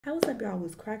How was up, y'all?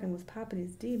 Was cracking, was popping?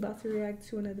 It's D. About to react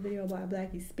to another video by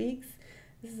Blackie Speaks.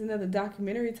 This is another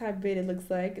documentary type vid, it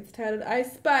looks like. It's titled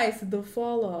Ice Spice, The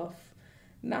Fall Off.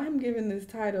 Now I'm giving this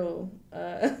title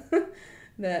that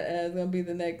is going to be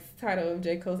the next title of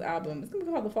J. Cole's album. It's going to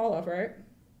be called The Fall Off, right?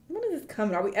 When is this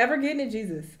coming? Are we ever getting it?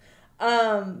 Jesus.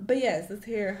 But yes, let's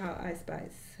hear how Ice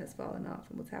Spice has fallen off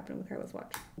and what's happening with her. Let's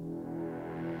watch.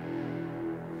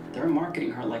 They're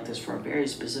marketing her like this for a very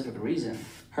specific reason.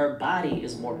 Her body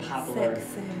is more popular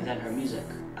than her music.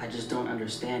 I just don't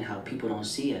understand how people don't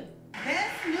see it.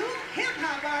 Best new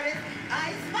hip-hop artist,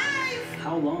 Ice Spice!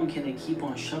 How long can they keep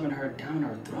on shoving her down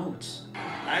our throats?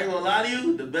 I ain't gonna lie to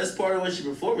you, the best part of when she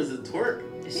performs is the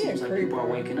twerk. It seems like people are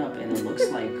waking up and it looks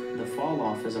like the fall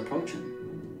off is approaching.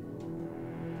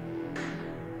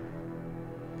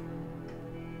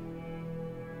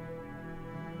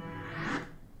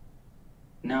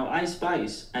 Now, Ice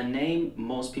Spice, a name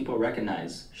most people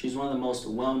recognize. She's one of the most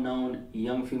well-known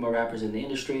young female rappers in the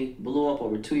industry. Blew up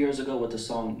over 2 years ago with the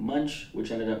song Munch,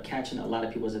 which ended up catching a lot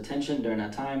of people's attention during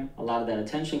that time. A lot of that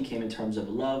attention came in terms of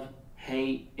love,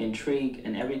 hate, intrigue,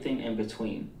 and everything in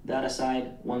between. That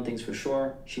aside, one thing's for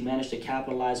sure, she managed to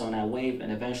capitalize on that wave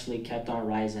and eventually kept on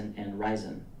rising and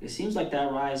rising. It seems like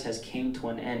that rise has came to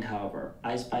an end, however.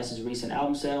 Ice Spice's recent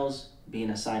album sales being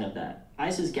a sign of that.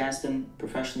 Isis Gaston,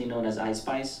 professionally known as Ice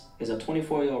Spice, is a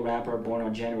 24-year-old rapper born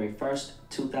on January 1st,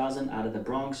 2000 out of the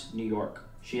Bronx, New York.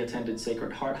 She attended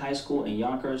Sacred Heart High School in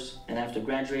Yonkers, and after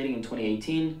graduating in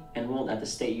 2018, enrolled at the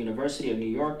State University of New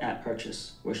York at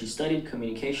Purchase, where she studied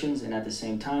communications and at the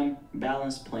same time,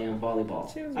 balanced playing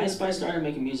volleyball. Ice Spice started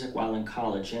making music while in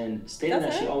college and stated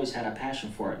that she always had a passion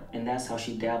for it, and that's how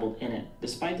she dabbled in it.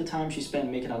 Despite the time she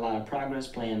spent making a lot of progress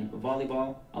playing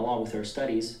volleyball, along with her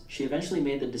studies, she eventually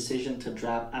made the decision to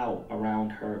drop out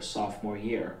around her sophomore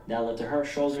year. That led to her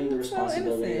shouldering the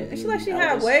responsibility of being she like she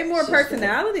had way more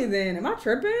personality than. Am I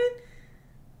tripping?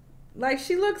 Like,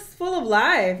 she looks full of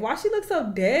life. Why she look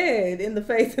so dead in the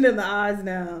face and in the eyes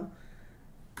now?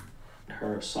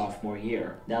 Her sophomore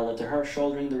year. That led to her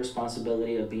shouldering the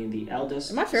responsibility of being the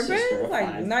eldest. Am I tripping? Sister of like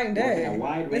five, night and day.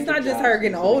 It's not just her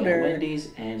getting older. Wendy's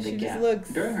and the Gap. Looks...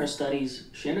 During her studies,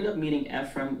 she ended up meeting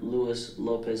Ephraim Louis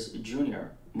Lopez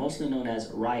Jr., mostly known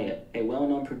as Riot, a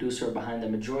well-known producer behind the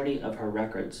majority of her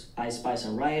records. Ice Spice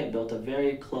and Riot built a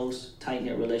very close,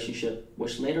 tight-knit relationship,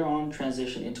 which later on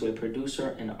transitioned into a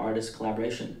producer and artist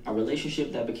collaboration, a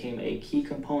relationship that became a key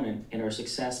component in her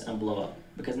success and blow-up.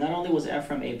 Because not only was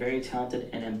Ephraim a very talented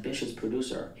and ambitious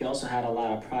producer, he also had a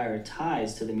lot of prior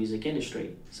ties to the music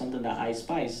industry, something that Ice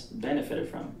Spice benefited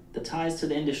from. The ties to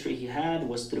the industry he had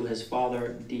was through his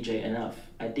father, DJ Enough,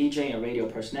 a DJ and radio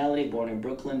personality born in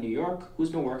Brooklyn, New York, who's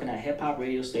been working at hip-hop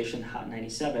radio station Hot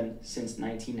 97 since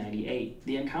 1998.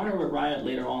 The encounter with Riot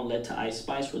later on led to Ice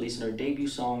Spice releasing her debut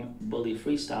song, Bully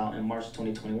Freestyle, in March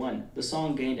 2021. The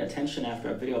song gained attention after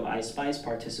a video of Ice Spice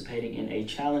participating in a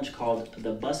challenge called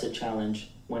the Bust It Challenge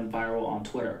went viral on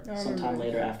Twitter. Sometime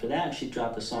later after that, she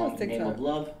dropped the song Name of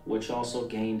Love, which also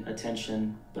gained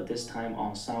attention, but this time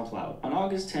on SoundCloud. On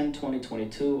August 10,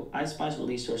 2022, Ice Spice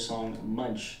released her song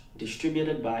Munch,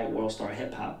 distributed by Worldstar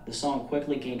Hip Hop. The song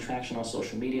quickly gained traction on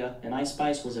social media, and Ice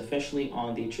Spice was officially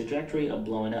on the trajectory of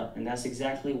blowing up, and that's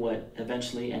exactly what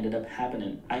eventually ended up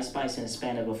happening. Ice Spice, in a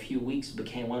span of a few weeks,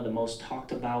 became one of the most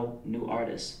talked about new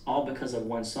artists, all because of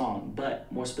one song,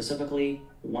 but more specifically,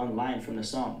 one line from the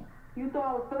song. You thought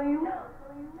I was feeling you?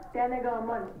 That nigga on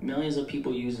money. Millions of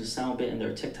people used the sound bit in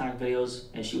their TikTok videos,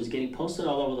 and she was getting posted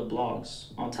all over the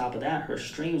blogs. On top of that, her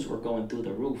streams were going through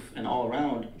the roof, and all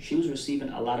around, she was receiving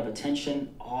a lot of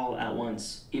attention all at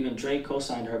once. Even Drake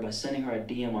co-signed her by sending her a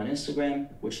DM on Instagram,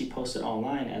 which she posted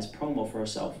online as promo for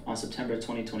herself. On September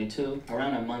 2022,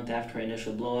 around a month after her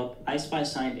initial blow-up, Ice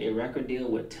Spice signed a record deal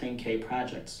with 10K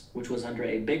Projects, which was under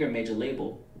a bigger major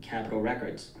label, Capitol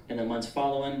Records. In the months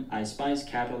following, Ice Spice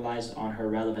capitalized on her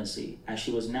relevancy, as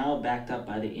she was now backed up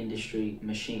by the industry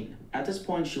machine. At this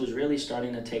point, she was really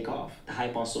starting to take off. The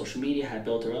hype on social media had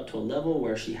built her up to a level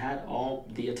where she had all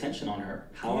the attention on her.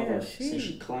 However, since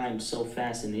she climbed so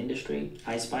fast in the industry,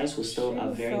 Ice Spice was still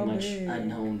a very much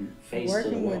unknown face to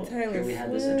the world. Here we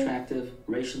had this attractive,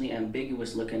 racially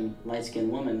ambiguous looking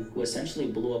light-skinned woman who essentially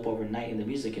blew up overnight in the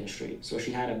music industry. So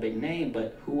she had a big name,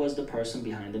 but who was the person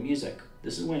behind the music?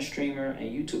 This is when streamer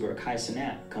and YouTuber Kai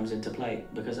Cenat comes into play,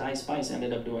 because Ice Spice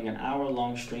ended up doing an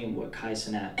hour-long stream with Kai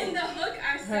Cenat. In the hook,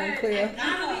 I said, and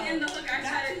literally in the hook,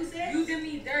 I said, you did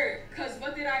me dirt, because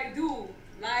what did I do?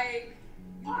 Like...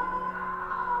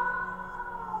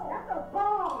 That's a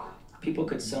bar! People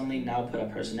could suddenly now put a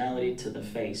personality to the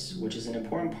face, which is an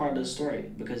important part of the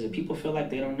story, because if people feel like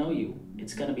they don't know you,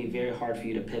 it's going to be very hard for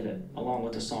you to pivot. Along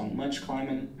with the song Munch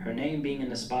climbing, her name being in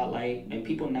the spotlight, and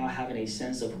people now having a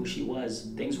sense of who she was,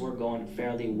 things were going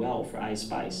fairly well for Ice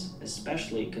Spice,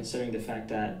 especially considering the fact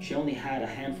that she only had a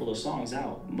handful of songs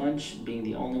out, Munch being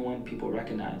the only one people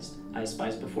recognized. Ice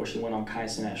Spice, before she went on Kai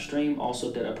Cenat Stream,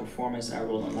 also did a performance at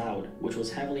Rollin' Loud, which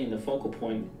was heavily in the focal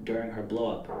point during her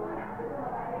blow-up.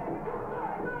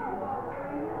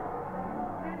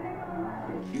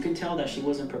 You can tell that she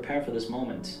wasn't prepared for this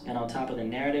moment, and on top of the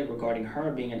narrative regarding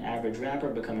her being an average rapper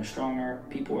becoming stronger,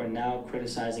 people are now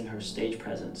criticizing her stage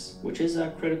presence, which is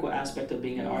a critical aspect of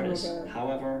being an artist.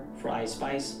 However, for Ice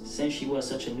Spice, since she was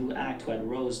such a new act who had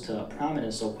rose to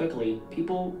prominence so quickly,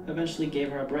 people eventually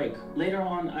gave her a break. Later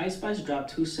on, Ice Spice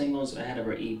dropped 2 singles ahead of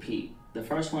her EP. The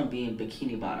first one being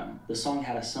Bikini Bottom. The song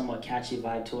had a somewhat catchy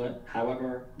vibe to it.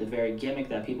 However, the very gimmick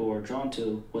that people were drawn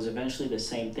to was eventually the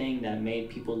same thing that made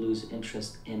people lose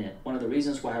interest in it. One of the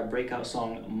reasons why her breakout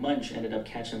song Munch ended up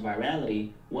catching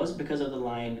virality was because of the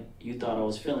line, "You thought I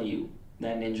was feeling you."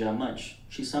 That ninja Munch.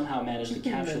 She somehow managed to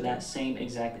capture that same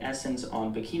exact essence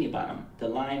on Bikini Bottom. The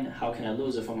line, "How can I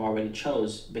lose if I'm already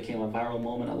chose," became a viral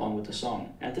moment along with the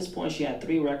song. At this point, she had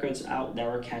 3 records out that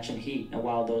were catching heat, and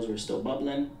while those were still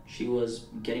bubbling, she was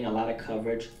getting a lot of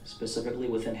coverage, specifically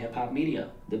within hip-hop media.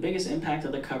 The biggest impact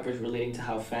of the coverage relating to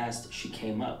how fast she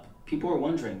came up. People were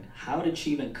wondering, how did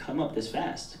she even come up this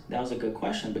fast? That was a good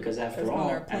question, because after all,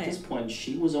 at this point,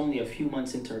 she was only a few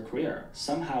months into her career.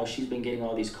 Somehow, she's been getting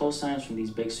all these cosigns from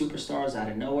these big superstars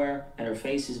out of nowhere, and her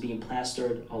face is being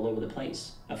plastered all over the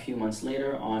place. A few months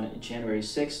later, on January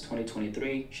 6,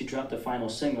 2023, she dropped the final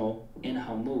single, In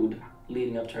Hamoud,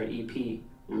 leading up to her EP,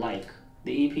 Like.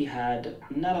 The EP had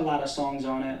not a lot of songs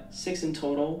on it, 6 in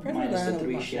total, minus the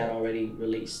 3 she had already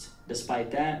released. Despite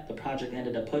that, the project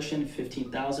ended up pushing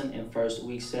 15,000 in first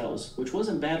week sales, which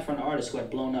wasn't bad for an artist who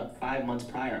had blown up 5 months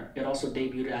prior. It also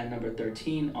debuted at number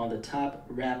 13 on the top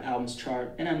rap albums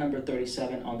chart and at number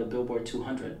 37 on the Billboard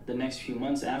 200. The next few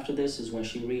months after this is when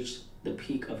she reached the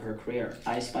peak of her career.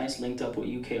 Ice Spice linked up with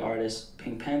UK artist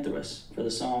Pink Pantheress for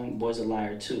the song Boy's a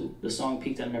Liar 2. The song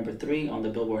peaked at number 3 on the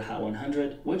Billboard Hot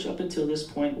 100, which up until this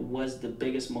point was the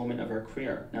biggest moment of her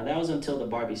career. Now that was until the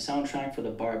Barbie soundtrack for the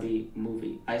Barbie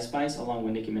movie. Ice Spice, along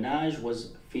with Nicki Minaj,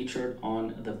 was featured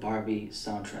on the Barbie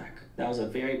soundtrack. That was a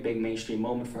very big mainstream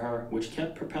moment for her, which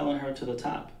kept propelling her to the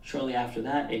top. Shortly after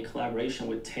that, a collaboration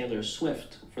with Taylor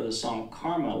Swift for the song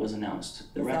Karma was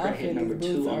announced. The record hit number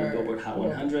 2 on the Billboard Hot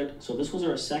 100, so this was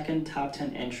her second top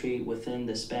 10 entry within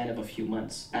the span of a few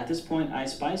months. At this point,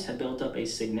 Ice Spice had built up a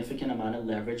significant amount of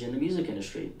leverage in the music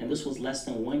industry, and this was less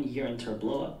than 1 year into her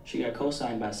blow-up. She got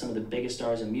co-signed by some of the biggest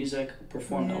stars in music,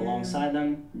 performed alongside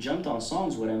them, jumped on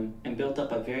songs with them, and built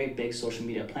up a very big social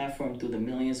media platform through the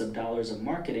millions of dollars of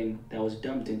marketing that was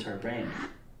dumped into her brand.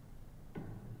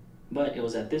 But it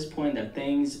was at this point that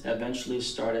things eventually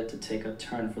started to take a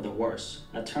turn for the worse.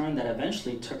 A turn that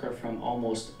eventually took her from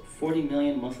almost 40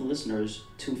 million monthly listeners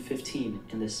to 15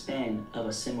 in the span of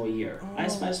a single year.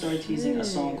 Ice Spice started teasing a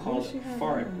song called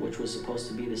Fart, which was supposed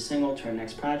to be the single to her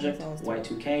next project,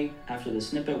 Y2K. After the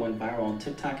snippet went viral on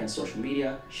TikTok and social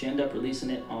media, she ended up releasing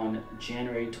it on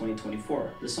January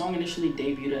 2024. The song initially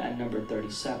debuted at number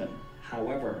 37.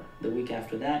 However, the week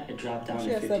after that, it dropped down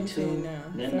to 52,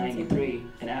 then 93,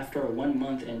 and after 1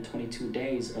 month and 22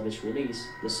 days of its release,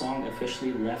 the song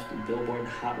officially left Billboard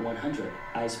Hot 100.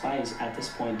 Ice Spice at this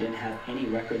point didn't have any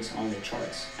records on the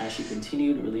charts. As she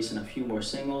continued releasing a few more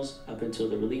singles up until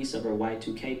the release of her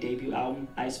Y2K debut album,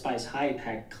 Ice Spice hype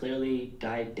had clearly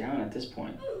died down at this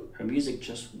point. Her music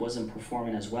just wasn't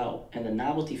performing as well, and the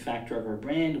novelty factor of her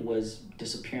brand was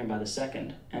disappearing by the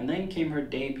second. And then came her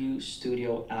debut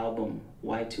studio album,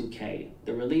 Y2K,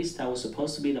 the release that was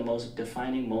supposed to be the most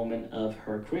defining moment of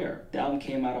her career. The album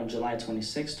came out on July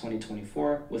 26,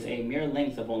 2024, with a mere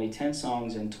length of only 10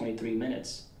 songs and 23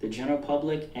 minutes. The general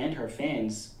public and her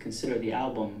fans consider the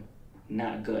album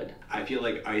not good. I feel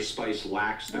like Ice Spice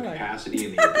lacks the capacity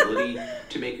and the ability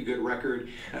to make a good record.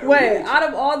 Wait, out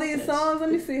of all these songs,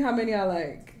 let me see how many I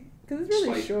like. Because it's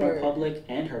really short. The public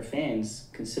and her fans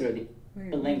consider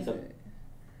the length of it.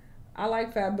 I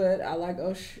like Fat Butt. I like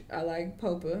I like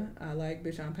Popa. I like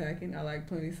Bitch I'm Packing. I like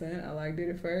Plenty Cent. I like Did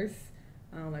It First.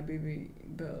 I don't like BB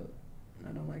Belt.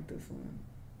 I don't like this one.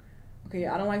 Okay,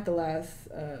 I don't like the last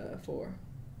 4.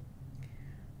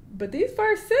 But these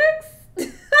first 6,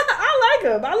 I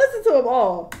like them. I listen to them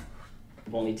all.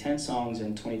 Only 10 songs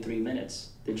and 23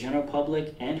 minutes. The general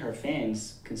public and her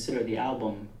fans consider the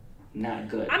album not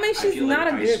good. I mean, she's not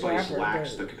a good rapper. Ice Spice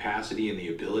lacks the capacity and the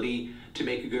ability to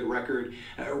make a good record.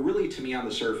 Really, to me, on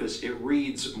the surface, it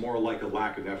reads more like a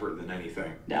lack of effort than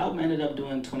anything. The album ended up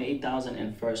doing 28,000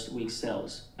 in first week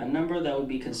sales, a number that would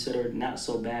be considered not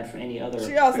so bad for any other.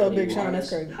 She also a fairly big new Sean,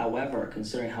 artist. that's crazy. However,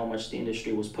 considering how much the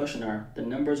industry was pushing her, the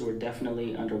numbers were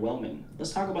definitely underwhelming.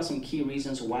 Let's talk about some key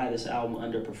reasons why this album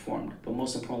underperformed. But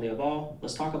most importantly of all,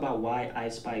 let's talk about why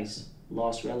Ice Spice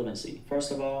lost relevancy.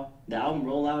 First of all, the album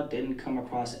rollout didn't come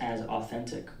across as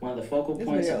authentic. One of the focal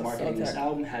points of marketing this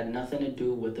album had nothing to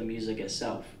do with the music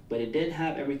itself, but it did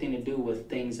have everything to do with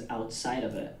things outside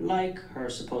of it, like her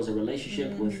supposed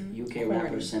relationship with UK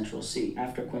rapper Central C.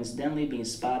 After coincidentally being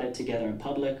spotted together in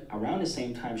public around the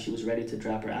same time she was ready to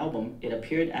drop her album, it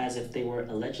appeared as if they were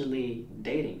allegedly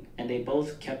dating, and they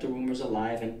both kept the rumors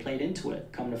alive and played into it.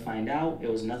 Come to find out, it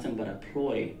was nothing but a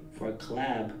ploy for a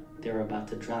collab they were about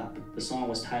to drop. The song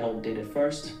was titled Did It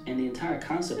First, and the entire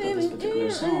concept of this particular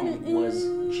song was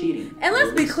cheating. And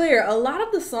let's be clear, a lot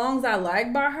of the songs I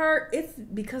like by her, it's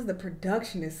because the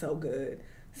production is so good.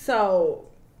 So,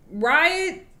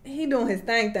 Riot, he doing his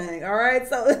thing, all right?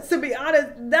 So, to be honest,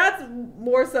 that's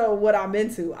more so what I'm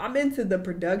into. I'm into the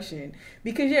production.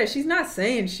 Because, yeah, she's not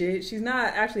saying shit. She's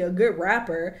not actually a good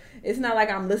rapper. It's not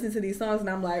like I'm listening to these songs and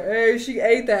I'm like, hey, she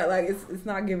ate that. Like, it's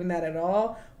not giving that at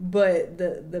all. But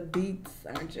the beats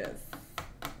are just,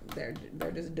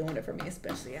 they're just doing it for me,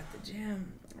 especially at the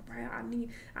gym. Right?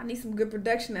 I need some good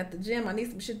production at the gym. I need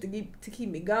some shit to keep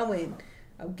me going.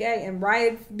 Okay, and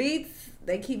Riot's beats,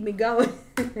 they keep me going.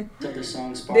 So the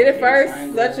song Did It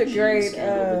First, such a great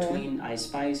between Ice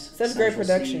Spice, such great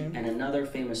production, and another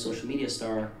famous social media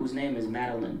star whose name is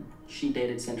Madeline. She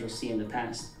dated Central C in the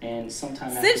past, and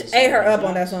sometime after Cinch ate her up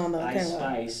on that song though. Ice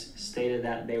Spice stated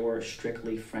that they were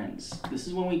strictly friends. This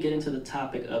is when we get into the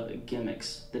topic of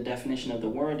gimmicks. The definition of the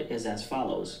word is as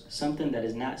follows: something that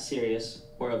is not serious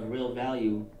or of real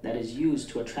value that is used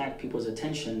to attract people's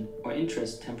attention or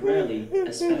interest temporarily,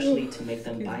 especially to make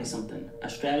them buy something. A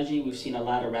strategy we've seen a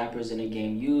lot of rappers in the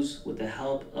game use with the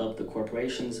help of the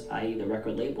corporations, i.e. the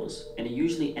record labels, and it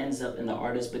usually ends up in the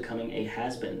artist becoming a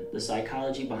has-been. The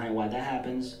psychology behind why that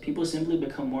happens: people simply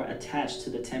become more attached to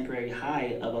the temporary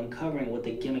high of uncovering what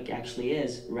the gimmick actually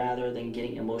is, rather than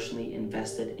getting emotionally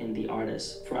invested in the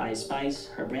artist. For Ice Spice,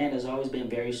 her brand has always been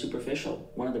very superficial.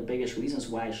 One of the biggest reasons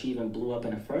why she even blew up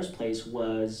in the first place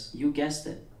was, you guessed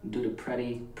it, due to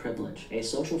petty privilege, a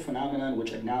social phenomenon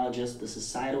which acknowledges the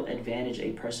societal advantage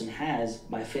a person has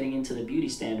by fitting into the beauty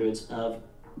standards of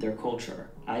their culture.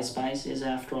 Ice Spice is,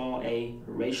 after all, a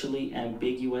racially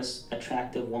ambiguous,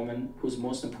 attractive woman who's,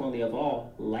 most importantly of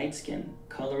all, light-skinned.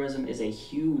 Colorism is a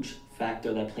huge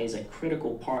factor that plays a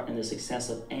critical part in the success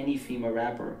of any female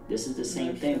rapper. This is the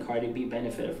same thing Cardi B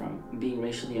benefited from. Being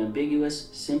racially ambiguous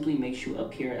simply makes you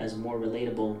appear as more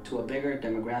relatable to a bigger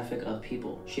demographic of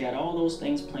people. She had all those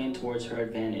things playing towards her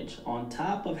advantage, on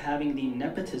top of having the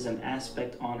nepotism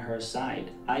aspect on her side.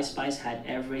 Ice Spice had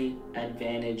every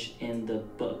advantage in the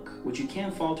book, which you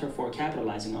can't fault her for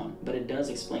capitalizing on, but it does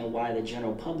explain why the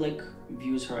general public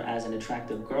views her as an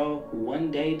attractive girl who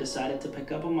one day decided to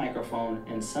pick up a microphone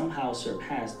and somehow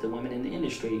surpass the women in the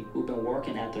industry who've been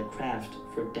working at their craft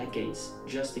for decades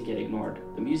just to get ignored.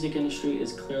 The music industry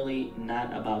is clearly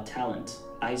not about talent.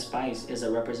 Ice Spice is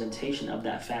a representation of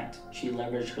that fact. She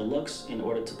leveraged her looks in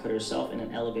order to put herself in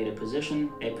an elevated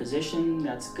position, a position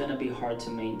that's gonna be hard to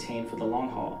maintain for the long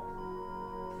haul.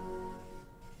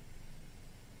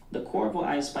 The core of what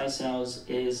Ice Spice sells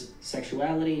is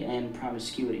sexuality and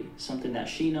promiscuity, something that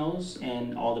she knows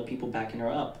and all the people backing her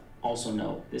up also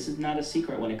know. This is not a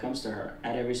secret when it comes to her.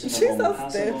 At every single moment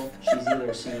possible, she's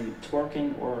either seen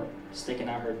twerking or sticking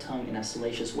out her tongue in a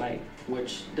salacious way,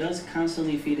 which does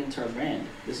constantly feed into her brand.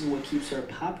 This is what keeps her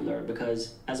popular,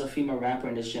 because as a female rapper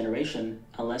in this generation,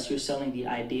 unless you're selling the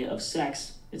idea of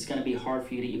sex, it's going to be hard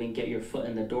for you to even get your foot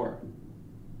in the door.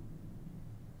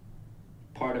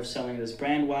 Part of selling this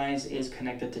brand-wise is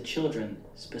connected to children,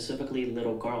 specifically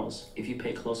little girls. If you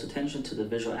pay close attention to the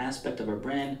visual aspect of her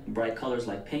brand, bright colors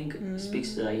like pink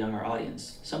speaks to a younger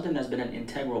audience, something that's been an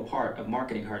integral part of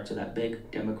marketing her to that big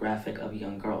demographic of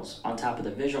young girls. On top of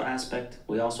the visual aspect,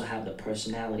 we also have the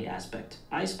personality aspect.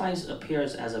 Ice Spice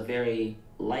appears as a very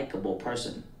likable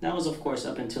person. That was, of course,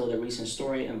 up until the recent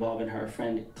story involving her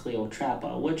friend Cleo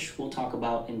Trappa, which we'll talk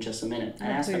about in just a minute. An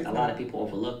aspect a lot of people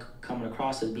overlook. Coming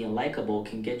across as being likable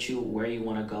can get you where you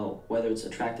want to go, whether it's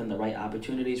attracting the right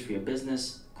opportunities for your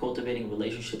business, cultivating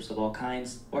relationships of all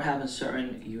kinds, or having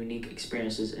certain unique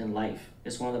experiences in life.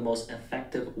 It's one of the most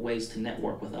effective ways to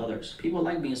network with others. People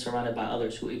like being surrounded by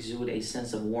others who exude a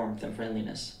sense of warmth and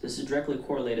friendliness. This is directly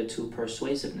correlated to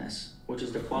persuasiveness, which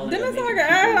is the quality Then of it's making like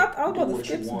an ad. I was people about do to what you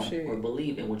skip some want shit. or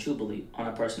believe in what you believe. On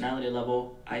a personality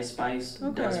level, Ice Spice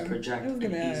does Okay. project It was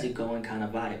an gonna add. easygoing kind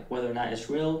of vibe. Whether or not it's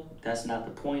real, that's not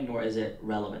the point, nor is it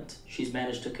relevant. She's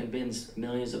managed to convince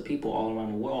millions of people all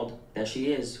around the world that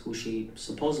she is who she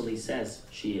supposedly says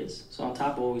she is. So on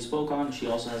top of what we spoke on, she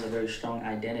also has a very strong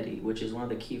identity, which is one of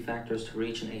the key factors to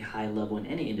reaching a high level in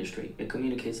any industry. It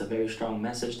communicates a very strong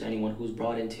message to anyone who's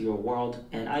brought into your world,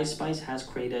 and Ice Spice has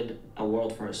created a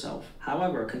world for herself.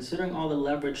 However, considering all the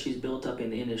leverage she's built up in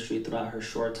the industry throughout her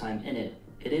short time in it,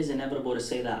 it is inevitable to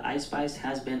say that Ice Spice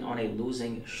has been on a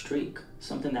losing streak.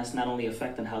 Something that's not only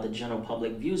affecting how the general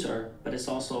public views her, but it's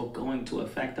also going to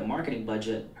affect the marketing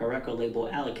budget her record label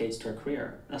allocates to her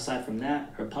career. Aside from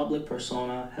that, her public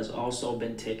persona has also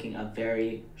been taking a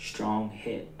very strong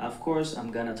hit. Of course,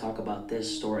 I'm gonna talk about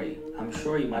this story. I'm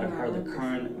sure you might have heard the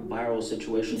current viral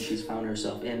situation she's found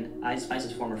herself in. Ice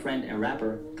Spice's former friend and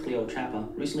rapper, Cleo Trappa,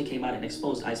 recently came out and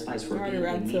exposed Ice Spice for being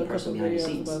a mean person behind the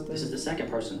scenes. This is the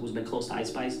second person who's been close to Ice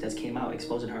Spice that's came out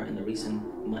exposing her in the recent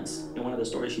months. In one of the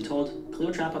stories she told, Cleo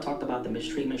Trappa talked about the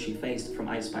mistreatment she faced from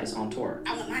Ice Spice on tour.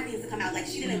 I want my things to come out like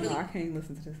she didn't really I can't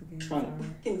listen to this again.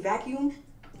 From can vacuum.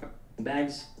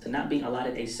 bags to not being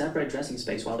allotted a separate dressing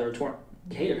space while they were touring.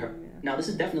 Hated her. Now, this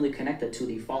is definitely connected to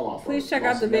the fall off. Please check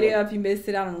out the video if you missed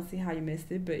it. I don't see how you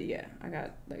missed it, but yeah, I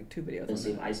got like 2 videos. Let's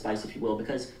see, Ice Spice, if you will,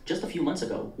 because just a few months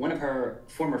ago, one of her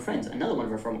former friends, another one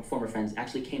of her former friends,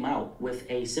 actually came out with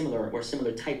a similar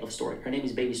type of story. Her name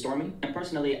is Baby Stormy, and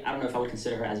personally, I don't know if I would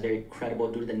consider her as very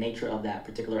credible due to the nature of that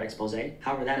particular expose.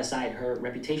 However, that aside, her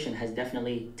reputation has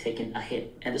definitely taken a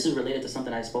hit, and this is related to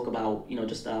something I spoke about,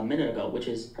 just a minute ago, which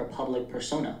is her public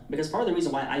persona. Because part of the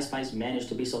reason why Ice Spice managed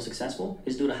to be so successful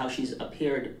is due to how she's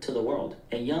appeared to the world.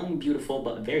 A young, beautiful,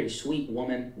 but very sweet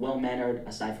woman, well-mannered,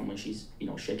 aside from when she's,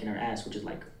 shaking her ass, which is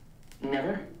like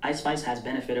never. Ice Spice has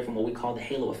benefited from what we call the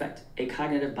halo effect, a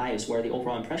cognitive bias where the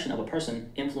overall impression of a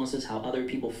person influences how other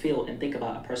people feel and think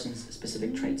about a person's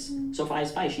specific traits. So for Ice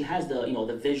Spice, she has the,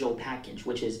 the visual package,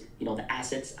 which is, the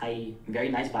assets, i.e. very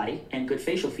nice body and good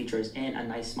facial features and a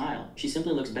nice smile. She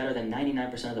simply looks better than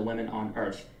 99% of the women on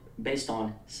earth, based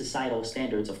on societal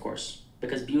standards, of course.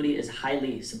 Because beauty is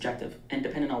highly subjective, and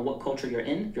depending on what culture you're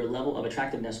in, your level of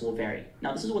attractiveness will vary.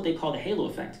 Now, this is what they call the halo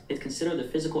effect. It's considered the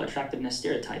physical attractiveness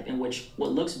stereotype in which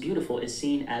what looks beautiful is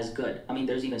seen as good. I mean,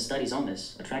 there's even studies on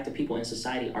this. Attractive people in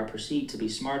society are perceived to be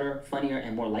smarter, funnier,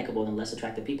 and more likable than less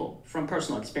attractive people. From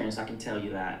personal experience, I can tell you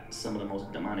that some of the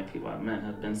most demonic people I've met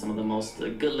have been some of the most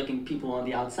good-looking people on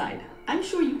the outside. I'm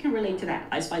sure you can relate to that.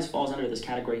 Ice Spice falls under this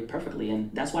category perfectly, and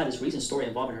that's why this recent story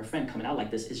involving her friend coming out like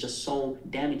this is just so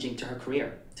damaging to her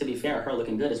career. To be fair, her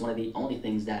looking good is one of the only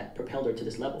things that propelled her to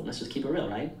this level. Let's just keep it real,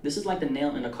 right? This is like the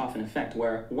nail in the coffin effect,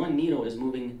 where one needle is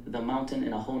moving the mountain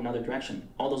in a whole nother direction.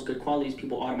 All those good qualities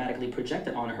people automatically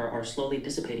projected on her are slowly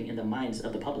dissipating in the minds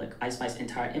of the public. Ice Spice's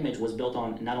entire image was built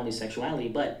on not only sexuality,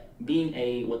 but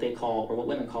being what they call, or what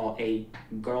women call, a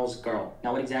girl's girl.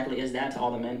 Now, what exactly is that to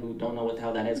all the men who don't know what the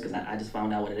hell that is, because I just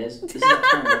found out what it is. This is a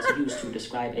term that's used to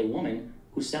describe a woman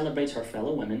who celebrates her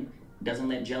fellow women, doesn't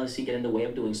let jealousy get in the way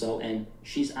of doing so, and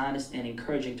she's honest and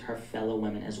encouraging to her fellow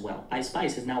women as well. Ice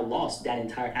Spice has now lost that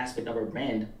entire aspect of her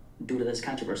brand due to this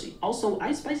controversy. Also,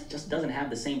 Ice Spice just doesn't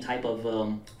have the same type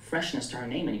of freshness to her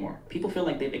name anymore. People feel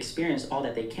like they've experienced all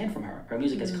that they can from her. Her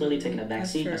music has clearly taken a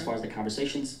backseat as far as the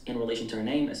conversations in relation to her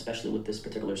name, especially with this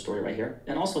particular story right here.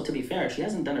 And also, to be fair, she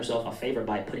hasn't done herself a favor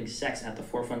by putting sex at the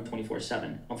forefront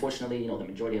 24/7. Unfortunately, the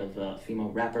majority of female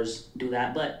rappers do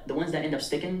that, but the ones that end up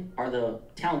sticking are the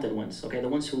talented ones, okay? The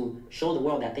ones who show the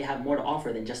world that they have more to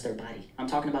offer than just their body. I'm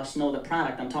talking about Snow the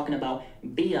Product, I'm talking about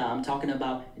Bia, I'm talking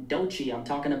about Doechii, I'm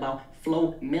talking about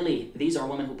Flo Milli. These are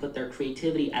women who put their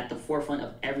creativity at the forefront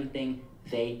of everything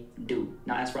they do.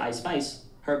 Now, as for Ice Spice,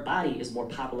 her body is more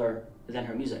popular than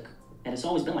her music. And it's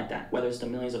always been like that, whether it's the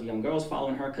millions of young girls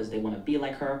following her because they want to be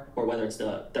like her, or whether it's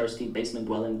the thirsty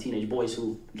basement-dwelling teenage boys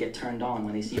who get turned on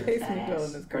when they see her fat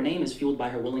ass. Her name is fueled by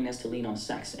her willingness to lean on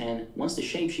sex, and once the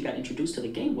shape she got introduced to the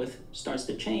game with starts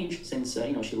to change, since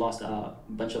she lost a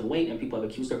bunch of weight and people have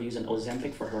accused her of using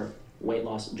Ozempic for her weight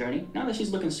loss journey. Now that she's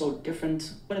looking so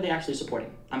different, what are they actually supporting?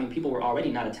 I mean, people were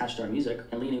already not attached to her music,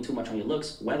 and leaning too much on your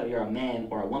looks, whether you're a man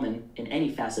or a woman, in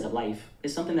any facet of life,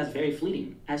 is something that's very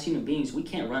fleeting. As human beings, we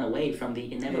can't run away from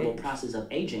the inevitable process of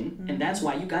aging, and that's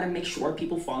why you gotta make sure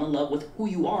people fall in love with who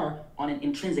you are on an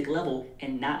intrinsic level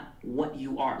and not what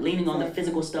you are. Leaning on the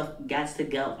physical stuff gots to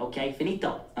go, okay?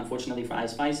 Finito. Unfortunately for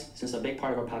Ice Spice, since a big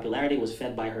part of her popularity was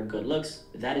fed by her good looks,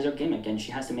 that is her gimmick, and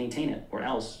she has to maintain it, or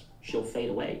else she'll fade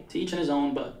away. To each in his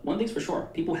own, but one thing's for sure,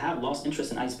 people have lost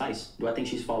interest in Ice Spice. Do I think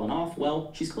she's fallen off?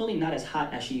 Well, she's clearly not as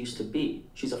hot as she used to be.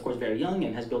 She's of course very young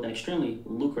and has built an extremely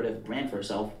lucrative brand for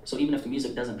herself, so even if the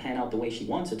music doesn't pan out the way she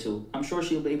wants it to, I'm sure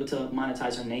she'll be able to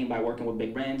monetize her name by working with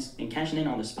big brands and cashing in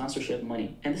on the sponsorship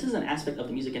money. And this is an aspect of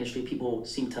the music industry people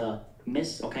seem to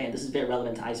miss, okay, and this is very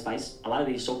relevant to Ice Spice. A lot of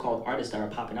these so-called artists that are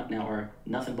popping up now are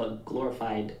nothing but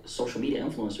glorified social media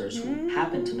influencers who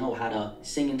happen to know how to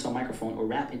sing into a microphone or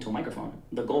rap into a microphone.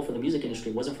 The goal for the music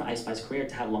industry wasn't for Ice Spice's career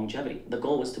to have longevity. The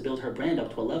goal was to build her brand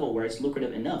up to a level where it's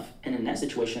lucrative enough, and in that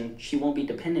situation, she won't be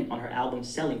dependent on her album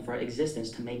selling for her existence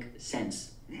to make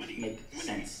sense.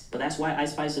 But that's why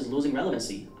Ice Spice is losing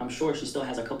relevancy. I'm sure she still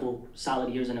has a couple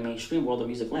solid years in the mainstream world of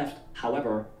music left.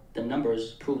 However, the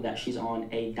numbers prove that she's on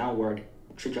a downward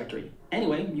trajectory.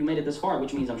 Anyway, you made it this far,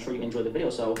 which means I'm sure you enjoyed the video,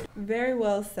 so... Very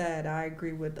well said. I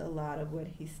agree with a lot of what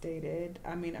he stated.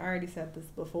 I mean, I already said this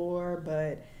before,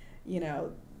 but, you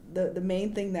know, the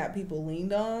main thing that people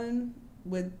leaned on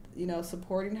with, you know,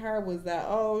 supporting her was that,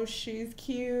 oh, she's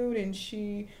cute and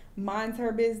she minds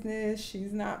her business,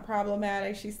 she's not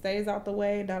problematic, she stays out the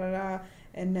way, da-da-da.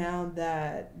 And now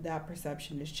that that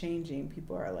perception is changing,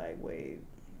 people are like, wait,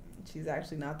 she's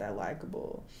actually not that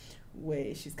likable.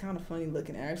 Wait, she's kind of funny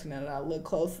looking actually now that I look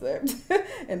closer.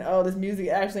 And oh, this music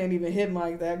actually ain't even hitting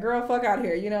like that. Girl, fuck out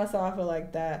here, you know? So I feel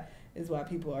like that is why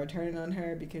people are turning on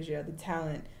her, because yeah, the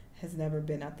talent has never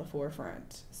been at the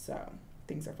forefront. So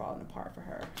things are falling apart for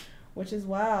her, which is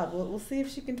wild. We'll see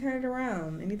if she can turn it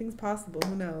around. Anything's possible,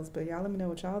 who knows? But y'all let me know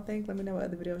what y'all think. Let me know what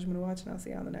other videos you want to watch, and I'll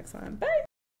see y'all on the next one. Bye!